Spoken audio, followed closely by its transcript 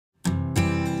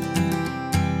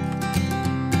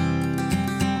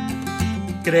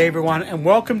G'day everyone, and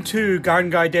welcome to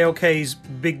Garden Guy Dale K's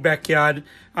Big Backyard.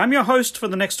 I'm your host for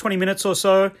the next 20 minutes or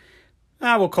so.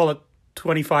 We'll call it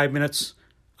 25 minutes.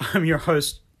 I'm your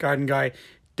host, Garden Guy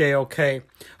Dale K.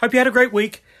 Hope you had a great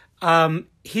week.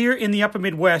 Here in the upper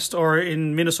Midwest, or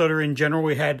in Minnesota in general,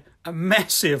 we had a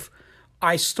massive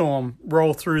ice storm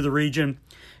roll through the region.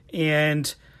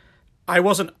 And I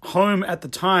wasn't home at the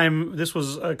time. This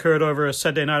occurred over a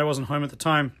Saturday night. I wasn't home at the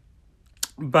time.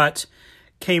 But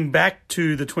came back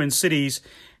to the Twin Cities,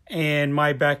 and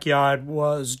my backyard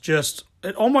was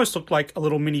it almost looked like a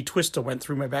little mini twister went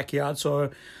through my backyard.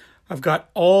 So I've got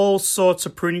all sorts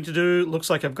of pruning to do. It looks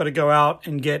like I've got to go out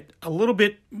and get a little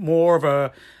bit more of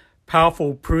a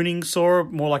powerful pruning saw,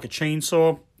 more like a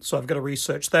chainsaw. So I've got to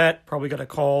research that. Probably got to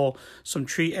call some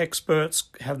tree experts,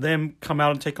 have them come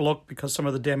out and take a look because some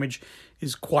of the damage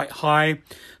is quite high.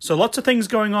 So lots of things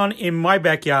going on in my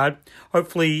backyard.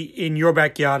 Hopefully in your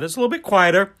backyard it's a little bit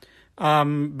quieter.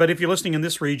 But if you're listening in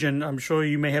this region, I'm sure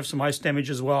you may have some ice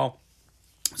damage as well.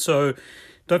 So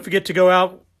don't forget to go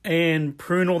out and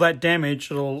prune all that damage.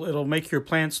 It'll make your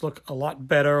plants look a lot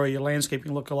better, or your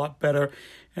landscaping look a lot better,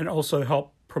 and also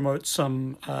help promote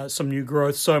some new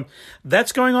growth. So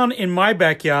that's going on in my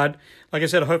backyard. Like I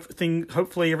said,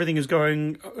 hopefully everything is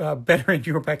going better in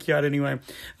your backyard anyway.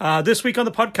 This week on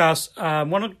the podcast, I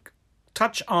want to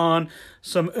touch on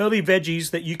some early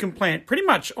veggies that you can plant pretty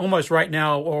much almost right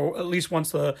now, or at least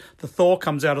once the thaw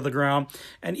comes out of the ground.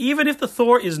 And even if the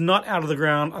thaw is not out of the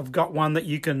ground, I've got one that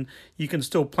you can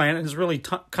still plant, and it's really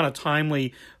kind of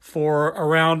timely for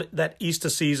around that Easter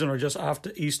season or just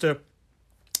after Easter.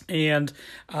 And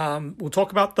we'll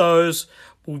talk about those.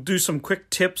 We'll do some quick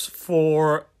tips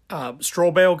for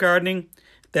straw bale gardening.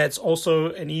 That's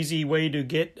also an easy way to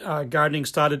get gardening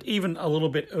started even a little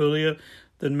bit earlier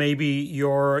than maybe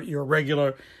your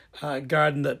regular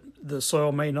garden that the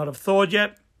soil may not have thawed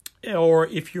yet, or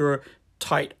if you're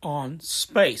tight on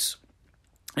space.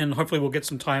 And hopefully we'll get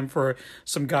some time for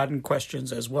some garden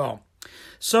questions as well.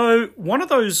 So one of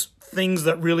those things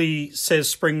that really says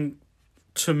spring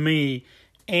to me,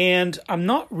 and I'm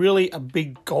not really a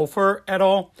big golfer at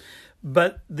all,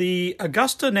 but the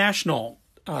Augusta National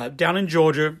down in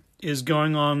Georgia is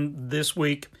going on this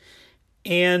week.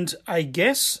 And I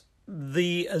guess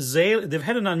they've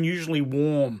had an unusually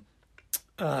warm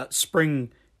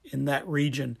spring in that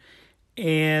region.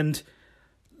 And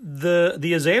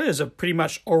the azaleas are pretty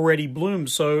much already bloomed.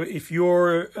 So if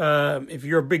you're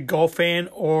a big golf fan,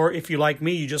 or if you like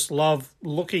me, you just love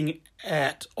looking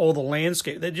at all the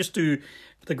landscape,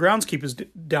 the groundskeepers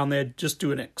down there just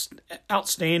do an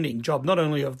outstanding job, not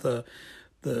only of the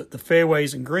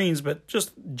fairways and greens, but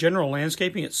just general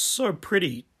landscaping. It's so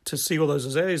pretty to see all those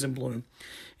azaleas in bloom.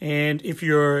 And if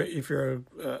you're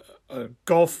a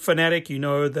golf fanatic, you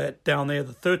know that down there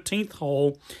the 13th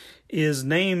hole is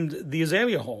named the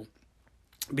azalea hole,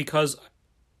 because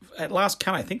at last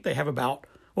count I think they have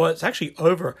it's actually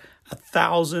over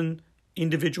 1,000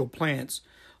 individual plants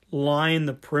line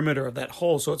the perimeter of that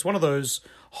hole. So it's one of those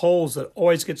holes that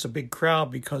always gets a big crowd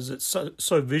because it's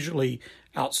so visually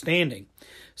outstanding.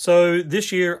 So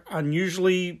this year,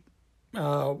 unusually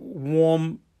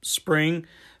warm spring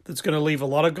that's going to leave a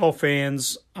lot of golf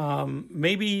fans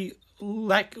maybe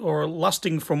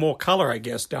lusting for more color, I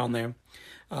guess, down there.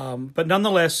 But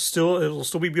nonetheless, it'll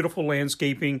still be beautiful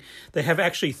landscaping. They have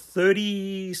actually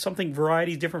 30-something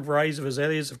different varieties of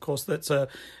azaleas. Of course, that's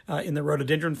in the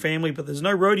rhododendron family, but there's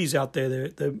no rhodies out there.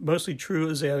 They're mostly true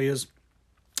azaleas.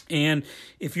 And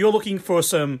if you're looking for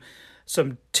some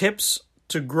tips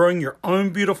to growing your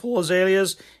own beautiful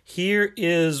azaleas, here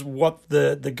is what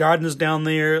the gardeners down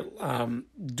there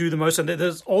do the most. And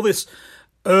there's all this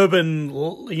urban,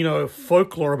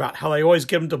 folklore about how they always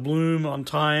get them to bloom on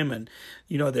time, and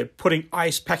they're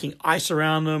packing ice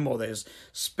around them, or there's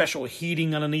special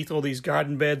heating underneath all these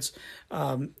garden beds.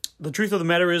 The truth of the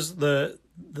matter is the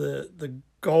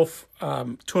golf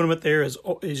tournament there is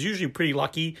usually pretty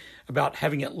lucky about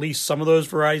having at least some of those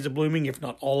varieties of blooming, if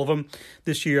not all of them.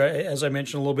 This year, as I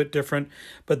mentioned, a little bit different.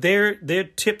 But their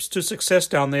tips to success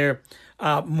down there: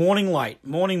 morning light.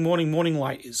 Morning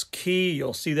light is key.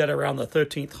 You'll see that around the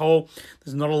 13th hole.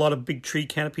 There's not a lot of big tree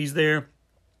canopies there.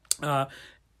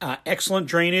 Excellent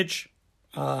drainage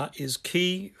is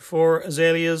key for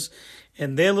azaleas.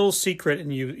 And their little secret,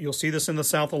 and you'll see this in the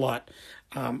South a lot,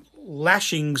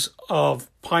 lashings of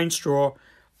pine straw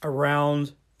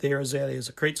around their azaleas.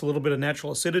 It creates a little bit of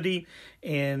natural acidity,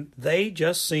 and they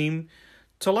just seem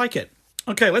to like it.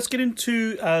 Okay, let's get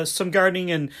into some gardening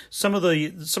and some of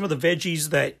the veggies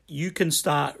that you can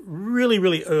start really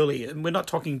really early. And we're not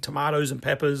talking tomatoes and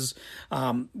peppers.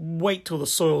 Wait till the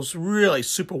soil's really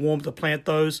super warm to plant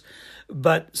those.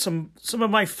 But some of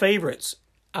my favorites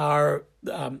are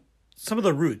some of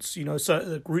the roots. So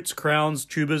the roots, crowns,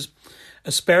 tubers.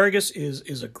 Asparagus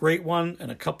is a great one, and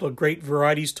a couple of great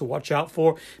varieties to watch out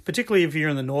for, particularly if you're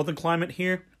in the northern climate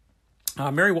here.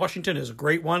 Mary Washington is a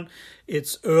great one.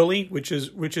 It's early, which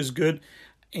is good,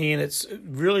 and it's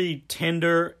really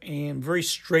tender and very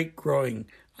straight growing.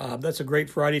 That's a great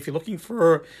variety. If you're looking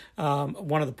for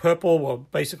one of the purple, well,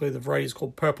 basically the variety is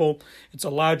called purple. It's a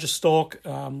larger stalk,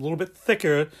 a little bit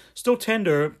thicker, still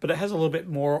tender, but it has a little bit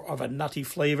more of a nutty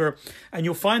flavor. And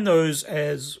you'll find those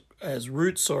as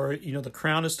roots, or the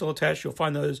crown is still attached. You'll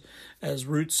find those as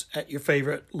roots at your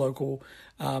favorite local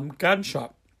garden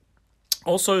shop.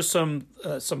 Also, some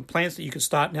plants that you can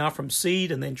start now from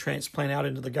seed and then transplant out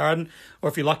into the garden. Or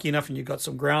if you're lucky enough and you've got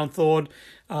some ground thawed,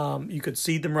 you could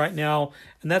seed them right now.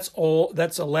 And that's a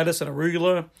lettuce and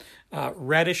arugula,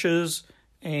 radishes,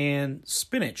 and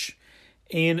spinach.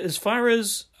 And as far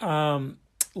as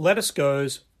lettuce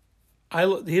goes,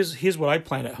 here's what I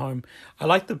plant at home. I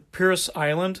like the Pyrrhus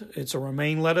Island. It's a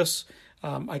romaine lettuce.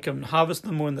 I can harvest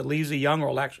them when the leaves are young,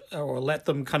 or let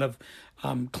them kind of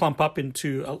clump up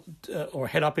into or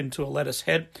head up into a lettuce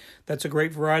head. That's a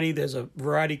great variety. There's a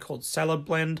variety called Salad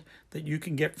Blend that you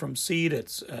can get from seed.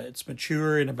 It's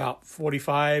mature in about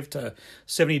 45 to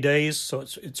 70 days, so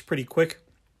it's pretty quick.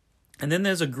 And then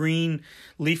there's a green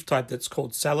leaf type that's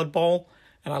called Salad Bowl,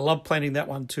 and I love planting that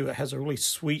one too. It has a really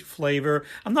sweet flavor.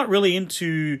 I'm not really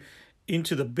into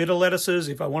the bitter lettuces.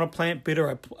 If I want to plant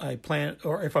bitter, I plant,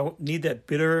 or if I need that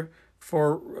bitter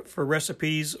for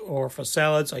recipes or for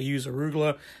salads, I use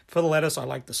arugula. For the lettuce, I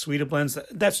like the sweeter blends.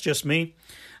 That's just me.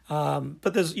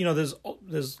 But there's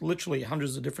literally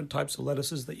hundreds of different types of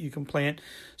lettuces that you can plant.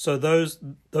 So those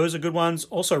are good ones.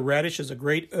 Also, radish is a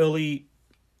great early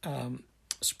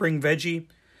spring veggie.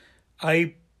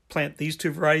 I plant these two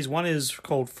varieties. One is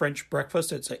called French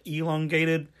Breakfast. It's an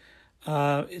elongated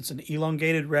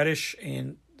radish,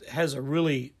 and has a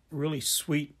really, really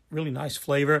sweet, really nice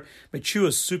flavor.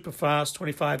 Matures super fast,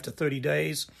 25 to 30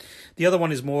 days. The other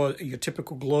one is more your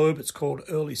typical globe. It's called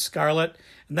Early Scarlet,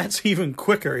 and that's even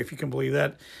quicker, if you can believe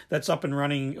that. That's up and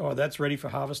running, or that's ready for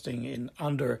harvesting in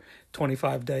under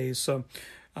 25 days. So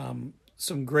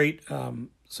some great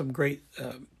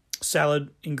salad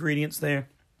ingredients there.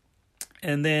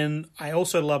 And then I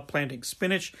also love planting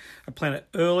spinach. I plant it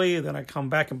early, then I come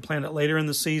back and plant it later in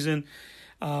the season.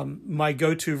 My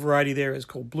go-to variety there is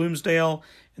called Bloomsdale.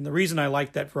 And the reason I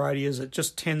like that variety is it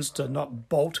just tends to not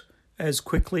bolt as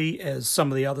quickly as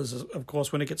some of the others. Of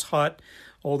course, when it gets hot,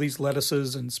 all these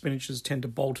lettuces and spinaches tend to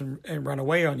bolt and run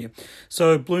away on you.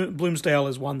 So Bloomsdale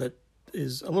is one that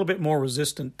is a little bit more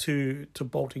resistant to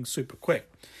bolting super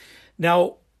quick.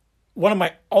 Now, one of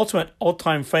my ultimate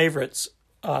all-time favorites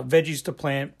veggies to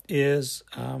plant is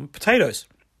potatoes.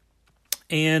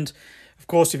 And of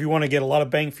course, if you want to get a lot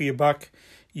of bang for your buck,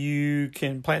 you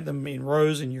can plant them in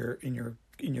rows in your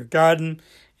garden, and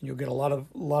you'll get a lot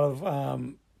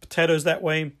of potatoes that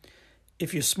way.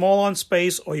 If you're small on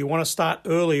space, or you want to start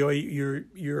early, or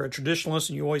you're a traditionalist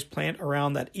and you always plant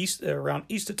around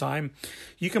Easter time,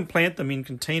 you can plant them in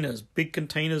containers. Big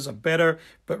containers are better,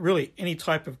 but really any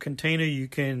type of container you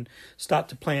can start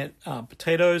to plant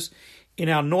potatoes. In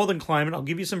our northern climate, I'll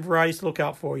give you some varieties to look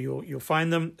out for. You'll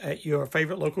find them at your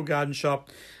favorite local garden shop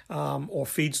or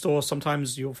feed store.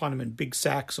 Sometimes you'll find them in big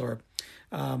sacks or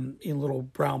in little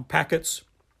brown packets.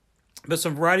 But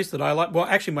some varieties that I like, well,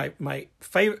 actually my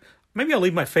favorite, maybe I'll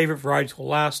leave my favorite variety till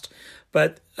last,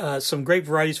 but some great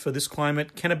varieties for this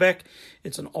climate. Kennebec,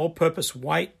 it's an all-purpose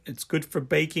white. It's good for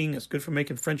baking. It's good for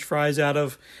making French fries out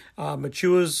of.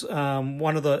 Matures,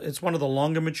 it's one of the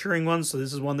longer maturing ones, so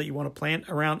this is one that you want to plant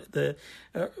around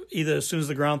either as soon as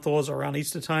the ground thaws or around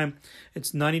Easter time.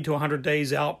 It's 90 to 100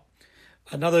 days out.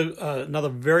 Another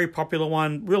very popular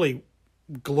one, really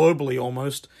globally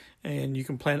almost, and you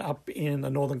can plant up in the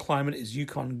northern climate, is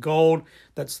Yukon Gold.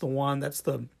 That's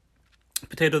the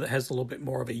potato that has a little bit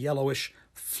more of a yellowish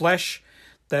flesh.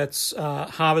 That's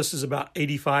harvest is about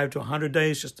 85 to 100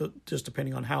 days, just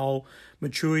depending on how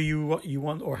mature you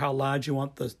want or how large you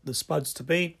want the spuds to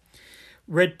be.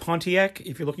 Red Pontiac,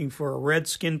 if you're looking for a red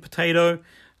skin potato,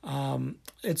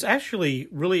 it's actually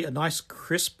really a nice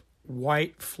crisp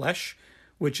white flesh,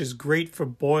 which is great for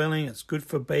boiling. It's good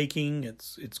for baking.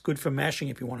 It's good for mashing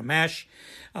if you want to mash.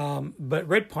 But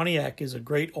Red Pontiac is a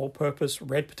great all-purpose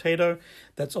red potato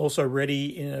that's also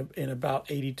ready in about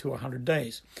 80 to 100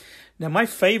 days. Now, my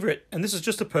favorite, and this is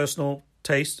just a personal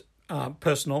taste,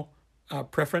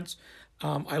 preference.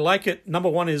 I like it. Number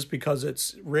one is because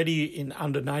it's ready in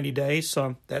under 90 days,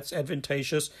 so that's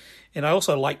advantageous. And I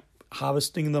also like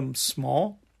harvesting them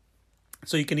small,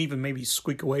 so you can even maybe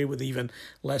squeak away with even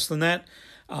less than that.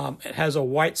 It has a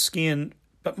white skin,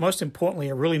 but most importantly,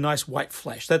 a really nice white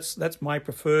flesh. That's my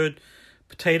preferred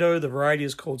potato. The variety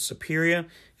is called Superior.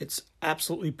 It's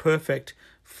absolutely perfect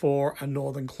for a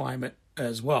northern climate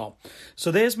as well.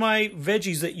 So there's my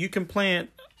veggies that you can plant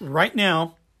right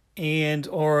now, you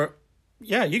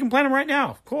can plant them right now.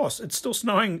 Of course, it's still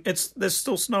snowing. There's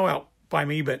still snow out by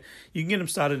me, but you can get them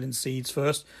started in seeds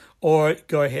first, or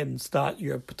go ahead and start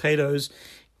your potatoes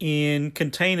in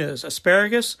containers.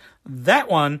 Asparagus, that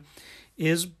one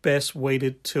is best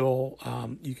waited till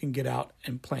you can get out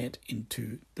and plant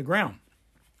into the ground.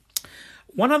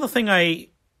 One other thing I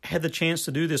had the chance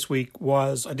to do this week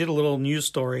was I did a little news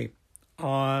story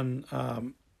on,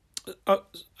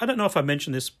 I don't know if I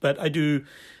mentioned this, but I do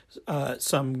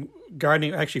some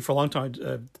gardening. Actually, for a long time,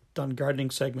 I've done gardening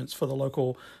segments for the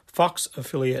local Fox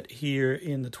affiliate here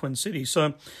in the Twin Cities.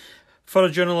 So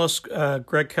photojournalist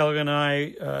Greg Keller and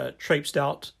I traipsed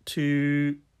out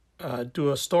to do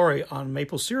a story on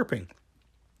maple syruping.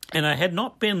 And I had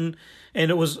not been,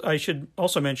 and I should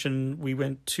also mention, we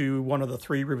went to one of the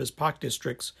Three Rivers Park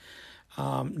District's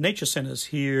nature centers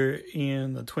here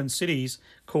in the Twin Cities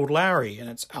called Lowry, and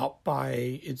it's out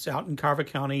in Carver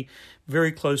County,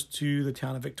 very close to the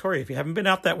town of Victoria. If you haven't been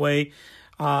out that way,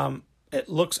 it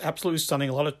looks absolutely stunning.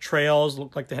 A lot of trails,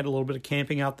 look like they had a little bit of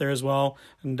camping out there as well.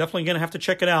 I'm definitely going to have to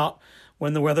check it out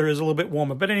when the weather is a little bit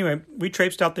warmer. But anyway, we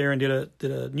traipsed out there and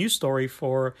did a news story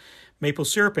for maple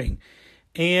syruping.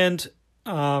 And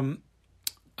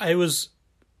I was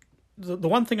the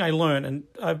one thing I learned, and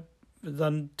I've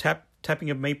done tapping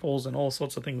of maples and all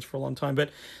sorts of things for a long time, but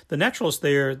the naturalist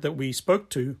there that we spoke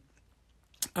to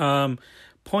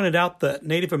pointed out that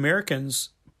Native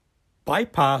Americans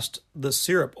bypassed the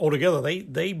syrup altogether.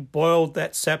 They boiled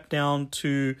that sap down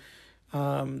to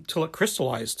till it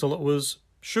crystallized, till it was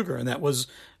sugar, and that was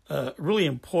a really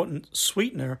important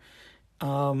sweetener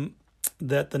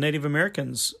that the Native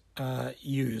Americans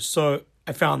use. So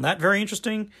I found that very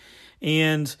interesting.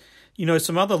 And,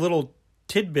 some other little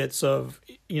tidbits of,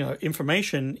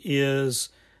 information is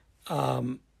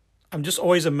I'm just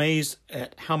always amazed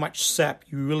at how much sap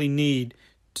you really need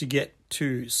to get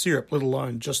to syrup, let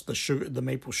alone just the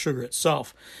maple sugar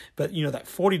itself. But, that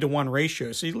 40-to-1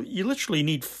 ratio. So you literally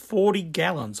need 40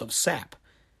 gallons of sap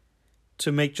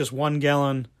to make just 1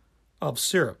 gallon of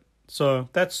syrup. So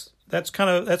that's kind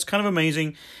of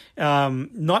amazing.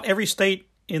 Not every state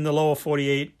in the lower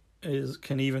 48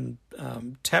 can even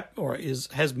tap or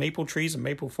has maple trees and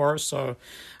maple forests. So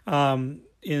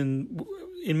in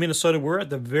Minnesota, we're at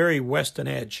the very western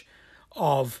edge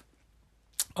of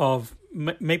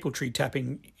maple tree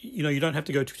tapping. You don't have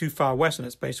to go too far west, and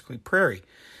it's basically prairie.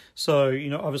 So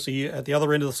obviously at the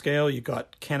other end of the scale, you've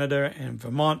got Canada and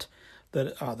Vermont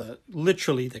that are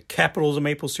literally the capitals of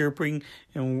maple syruping,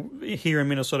 and here in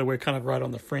Minnesota we're kind of right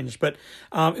on the fringe. But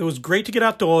it was great to get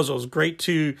outdoors. It was great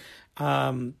to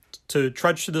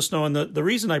trudge through the snow. And the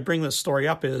reason I bring this story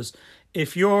up is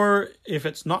if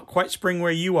it's not quite spring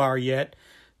where you are yet,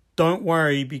 don't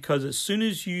worry, because as soon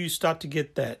as you start to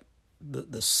get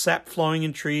the sap flowing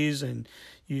in trees, and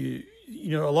a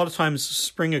lot of times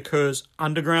spring occurs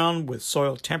underground with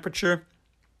soil temperature.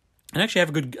 And actually I have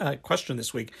a good question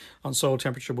this week on soil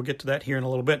temperature. We'll get to that here in a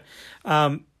little bit.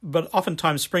 But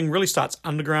oftentimes spring really starts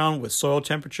underground with soil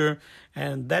temperature,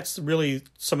 and that's really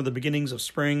some of the beginnings of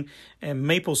spring. And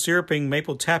maple syruping,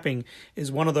 maple tapping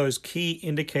is one of those key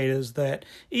indicators that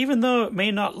even though it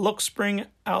may not look spring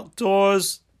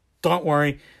outdoors, don't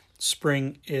worry,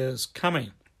 spring is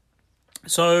coming.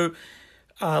 So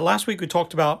last week we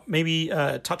talked about maybe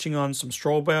touching on some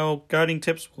straw bale gardening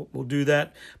tips. We'll do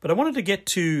that. But I wanted to get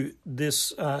to this,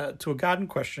 to a garden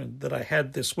question that I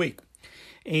had this week.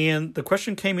 And the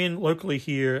question came in locally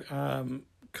here.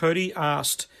 Cody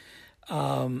asked,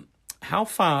 how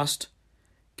fast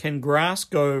can grass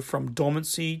go from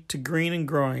dormancy to green and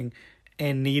growing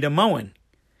and need a mowing?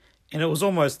 And it was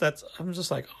almost, I'm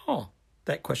just like, oh,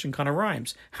 that question kind of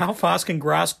rhymes. How fast can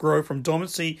grass grow from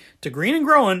dormancy to green and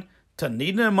growing to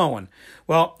needing a mowing?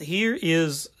 Well, here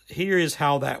is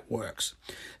how that works.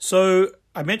 So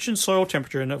I mentioned soil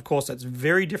temperature, and of course that's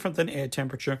very different than air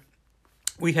temperature.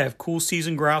 We have cool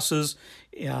season grasses,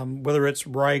 whether it's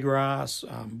ryegrass,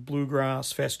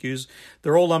 bluegrass, fescues.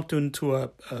 They're all lumped into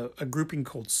a grouping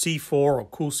called C4 or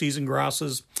cool season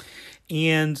grasses.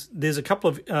 And there's a couple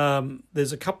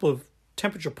of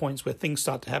temperature points where things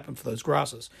start to happen for those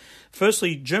grasses.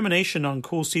 Firstly, germination on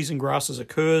cool season grasses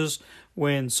occurs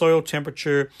when soil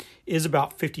temperature is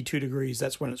about 52 degrees.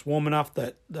 That's when it's warm enough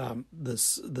that the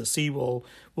seed will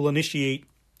initiate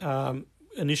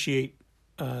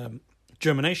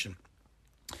germination.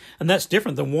 And that's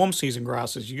different than warm season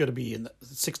grasses. You got to be in the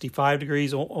 65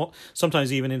 degrees or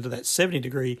sometimes even into that 70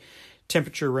 degree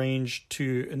temperature range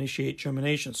to initiate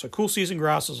germination. So cool season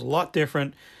grasses are a lot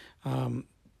different.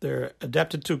 They're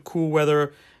adapted to cool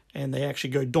weather, and they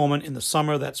actually go dormant in the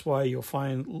summer. That's why you'll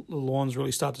find the lawns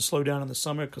really start to slow down in the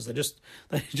summer, because they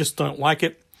just don't like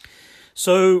it.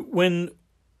 So when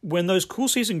those cool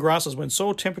season grasses, when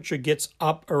soil temperature gets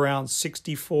up around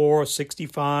 64,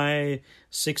 65,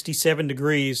 67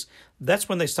 degrees, that's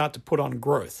when they start to put on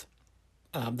growth.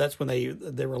 That's when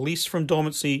they're released from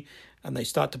dormancy and they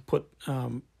start to put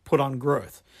on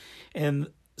growth. And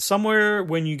somewhere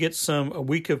when you get a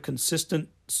week of consistent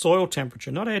soil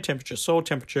temperature, not air temperature, soil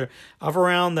temperature of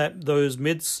around those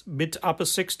mid to upper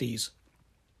 60s,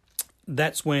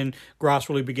 that's when grass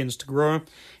really begins to grow.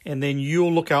 And then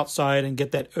you'll look outside and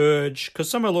get that urge, because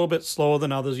some are a little bit slower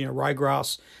than others.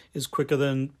 Ryegrass is quicker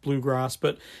than bluegrass,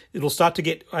 but it'll start to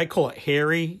get, I call it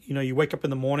hairy. You wake up in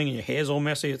the morning and your hair's all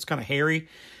messy. It's kind of hairy.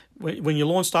 When your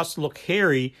lawn starts to look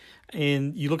hairy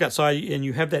and you look outside and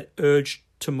you have that urge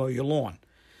to mow your lawn,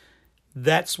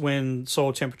 that's when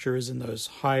soil temperature is in those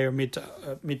higher mid to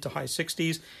high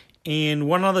 60s. And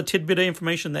one other tidbit of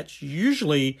information, that's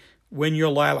usually when your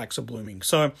lilacs are blooming.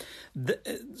 So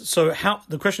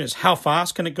the question is, how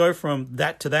fast can it go from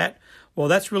that to that? Well,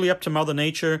 that's really up to Mother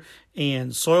Nature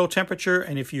and soil temperature.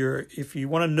 And if you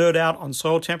want to nerd out on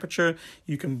soil temperature,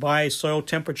 you can buy soil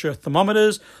temperature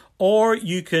thermometers, or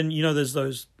you can, there's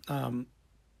those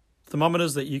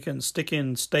thermometers that you can stick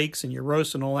in steaks and your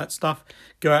roast and all that stuff.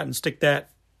 Go out and stick that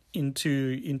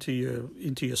into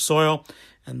your soil,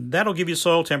 and that'll give you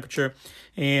soil temperature,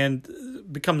 and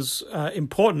becomes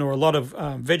important. Or a lot of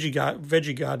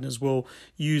veggie gardeners will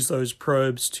use those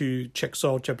probes to check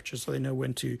soil temperature, so they know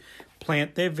when to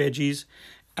plant their veggies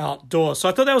outdoors. So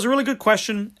I thought that was a really good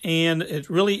question, and it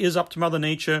really is up to Mother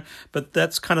Nature, but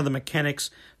that's kind of the mechanics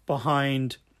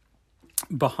behind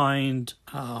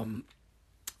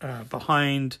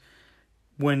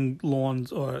when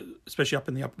lawns, or especially up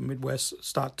in the upper Midwest,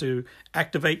 start to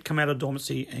activate, come out of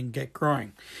dormancy, and get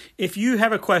growing. If you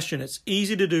have a question, it's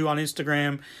easy to do on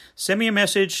Instagram. Send me a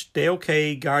message, Dale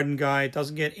K, Garden Guy. It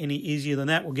doesn't get any easier than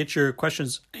that. We'll get your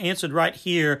questions answered right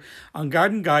here on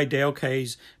Garden Guy Dale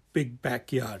K's Big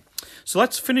Backyard. So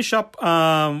let's finish up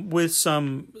with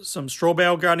some straw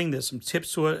bale gardening. There's some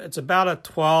tips to it. It's about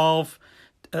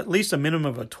at least a minimum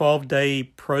of a 12-day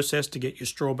process to get your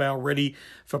straw bale ready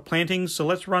for planting. So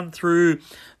let's run through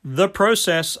the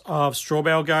process of straw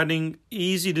bale gardening.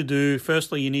 Easy to do.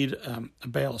 Firstly, you need a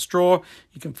bale of straw.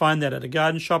 You can find that at a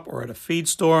garden shop or at a feed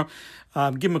store.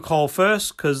 Give them a call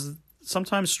first, because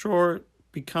sometimes straw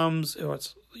becomes,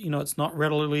 it's not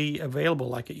readily available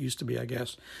like it used to be, I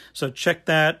guess. So check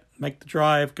that, make the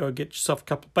drive, go get yourself a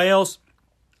couple of bales.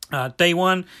 Day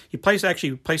one, you place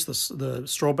the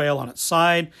straw bale on its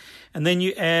side, and then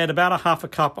you add about a half a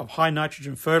cup of high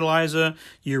nitrogen fertilizer.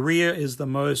 Urea is the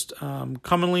most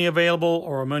commonly available,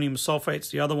 or ammonium sulfate's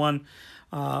the other one.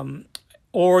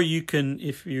 Or you can,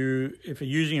 if you're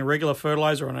using a regular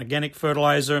fertilizer or an organic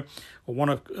fertilizer, or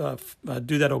want to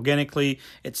do that organically,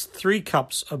 it's 3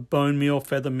 cups of bone meal,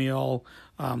 feather meal,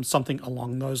 something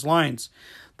along those lines.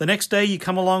 The next day, you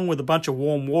come along with a bunch of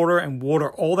warm water and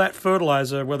water all that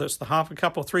fertilizer, whether it's the half a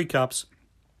cup or 3 cups,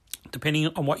 depending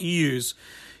on what you use.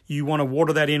 You want to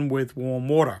water that in with warm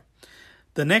water.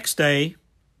 The next day,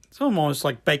 it's almost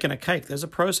like baking a cake. There's a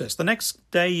process. The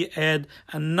next day, you add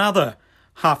another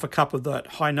half a cup of that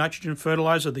high nitrogen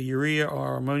fertilizer, the urea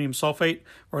or ammonium sulfate,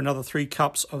 or another 3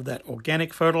 cups of that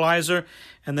organic fertilizer.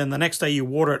 And then the next day, you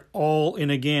water it all in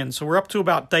again. So we're up to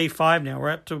about day 5 now. We're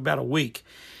up to about a week.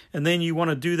 And then you want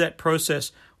to do that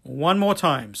process one more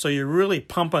time. So you're really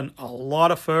pumping a lot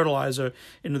of fertilizer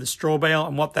into the straw bale,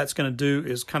 and what that's going to do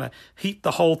is kind of heat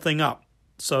the whole thing up.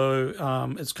 So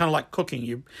it's kind of like cooking.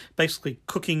 You're basically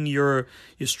cooking your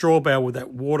straw bale with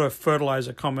that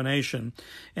water-fertilizer combination.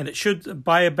 And it should,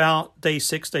 by about day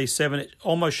 6, day 7, it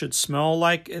almost should smell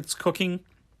like it's cooking.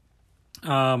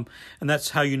 And that's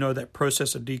how you know that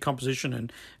process of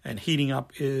decomposition and heating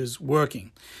up is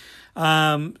working.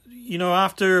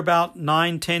 After about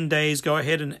 9-10 days, go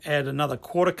ahead and add another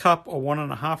 1/4 cup or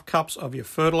 1.5 cups of your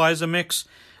fertilizer mix.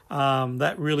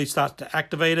 That really starts to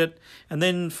activate it. And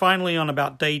then finally, on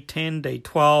about day 10, day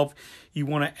 12, you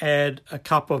want to add a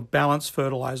cup of balanced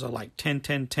fertilizer like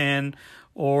 10-10-10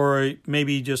 or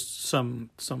maybe just some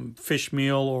fish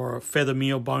meal or feather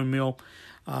meal, bone meal.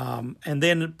 And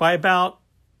then by about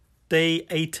day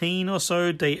 18 or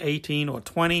so, day 18 or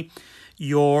 20,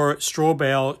 your straw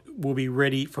bale will be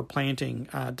ready for planting.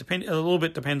 A little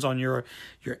bit depends on your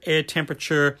air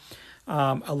temperature.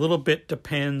 A little bit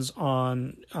depends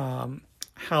on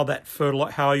how that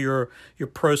how your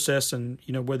process and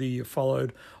whether you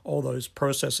followed all those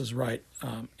processes right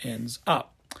ends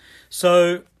up.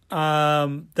 So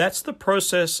that's the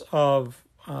process of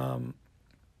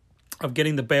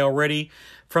getting the bale ready.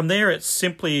 From there, it's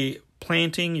simply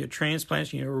planting your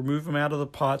transplants. Remove them out of the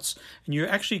pots, and you're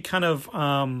actually kind of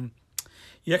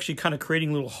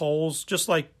creating little holes. Just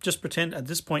pretend at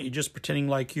this point you're just pretending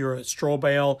like your straw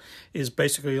bale is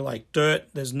basically like dirt.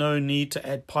 There's no need to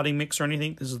add potting mix or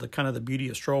anything. This is the beauty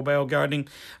of straw bale gardening.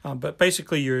 But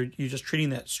basically you're just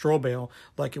treating that straw bale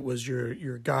like it was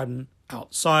your garden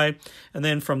outside. And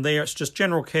then from there it's just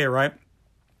general care, right?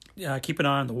 Keep an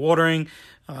eye on the watering.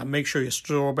 Make sure your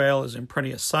straw bale is in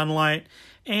plenty of sunlight.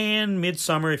 And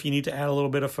midsummer, if you need to add a little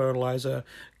bit of fertilizer,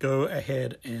 go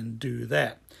ahead and do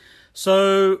that.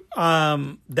 So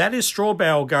that is straw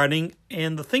bale gardening.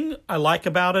 And the thing I like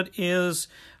about it is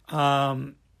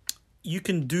you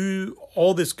can do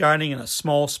all this gardening in a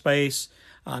small space.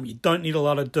 You don't need a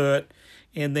lot of dirt.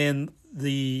 And then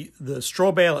the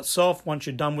straw bale itself, once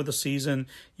you're done with the season,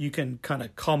 you can kind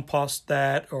of compost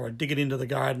that or dig it into the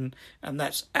garden. And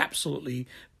that's absolutely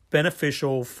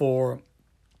beneficial for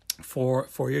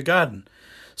your garden.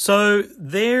 So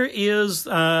there is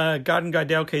Garden Guy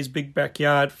Dale K's Big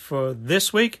Backyard for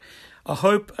this week. I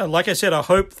hope, like I said, I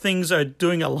hope things are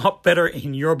doing a lot better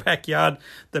in your backyard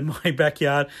than my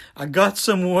backyard. I got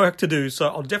some work to do, so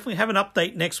I'll definitely have an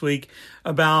update next week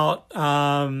about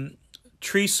calling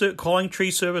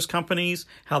tree service companies,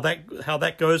 how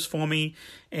that goes for me,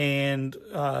 and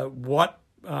what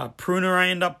pruner I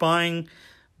end up buying.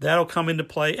 That'll come into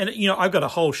play. And, I've got a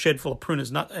whole shed full of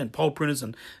pruners and pole pruners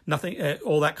and nothing,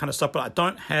 all that kind of stuff. But I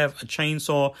don't have a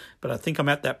chainsaw, but I think I'm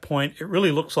at that point. It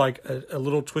really looks like a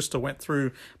little twister went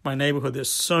through my neighborhood. There's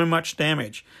so much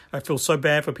damage. I feel so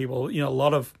bad for people. A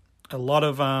lot of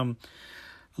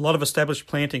established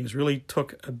plantings really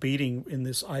took a beating in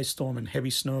this ice storm and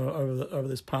heavy snow over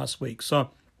this past week.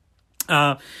 So,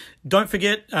 don't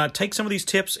forget, take some of these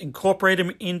tips, incorporate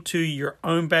them into your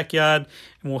own backyard,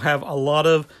 and we'll have a lot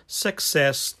of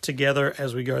success together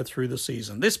as we go through the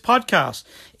season. This podcast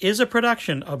is a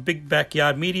production of Big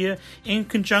Backyard Media in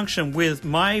conjunction with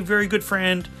my very good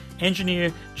friend,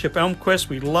 engineer Chip Elmquist.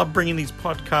 We love bringing these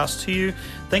podcasts to you.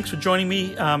 Thanks for joining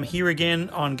me here again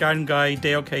on Garden Guy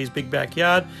Dale K's Big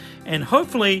Backyard, and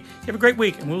hopefully you have a great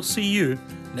week, and we'll see you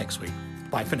next week.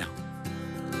 Bye for now.